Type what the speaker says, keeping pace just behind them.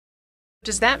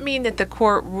Does that mean that the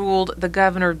court ruled the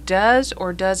governor does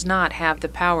or does not have the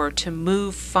power to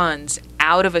move funds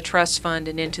out of a trust fund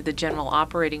and into the general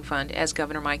operating fund, as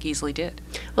Governor Mike Easley did?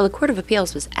 Well, the Court of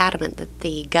Appeals was adamant that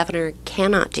the governor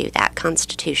cannot do that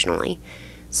constitutionally.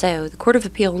 So the Court of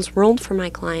Appeals ruled for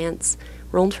my clients,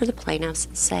 ruled for the plaintiffs,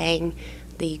 saying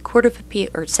the Court of Appeal,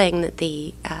 or saying that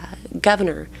the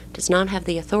governor does not have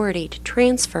the authority to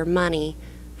transfer money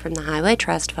from the Highway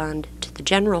Trust Fund to the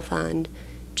general fund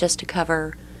just to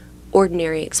cover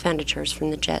ordinary expenditures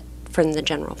from the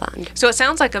general fund. So it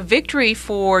sounds like a victory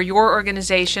for your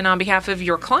organization on behalf of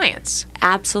your clients.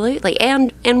 Absolutely,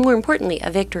 and more importantly,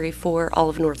 a victory for all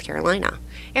of North Carolina.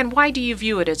 And why do you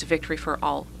view it as a victory for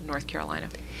all North Carolina?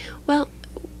 Well,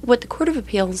 what the Court of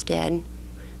Appeals did,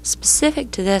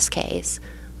 specific to this case,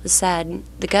 was said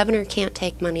the governor can't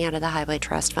take money out of the Highway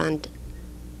Trust Fund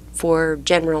for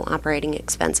general operating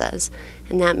expenses,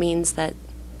 and that means that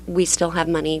we still have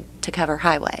money to cover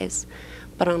highways.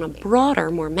 But on a broader,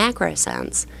 more macro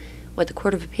sense, what the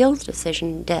Court of Appeals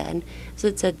decision did is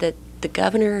it said that the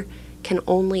governor can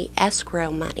only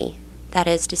escrow money. That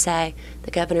is to say,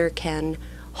 the governor can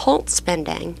halt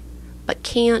spending, but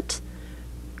can't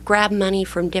grab money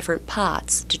from different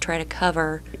pots to try to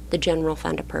cover the general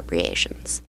fund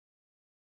appropriations.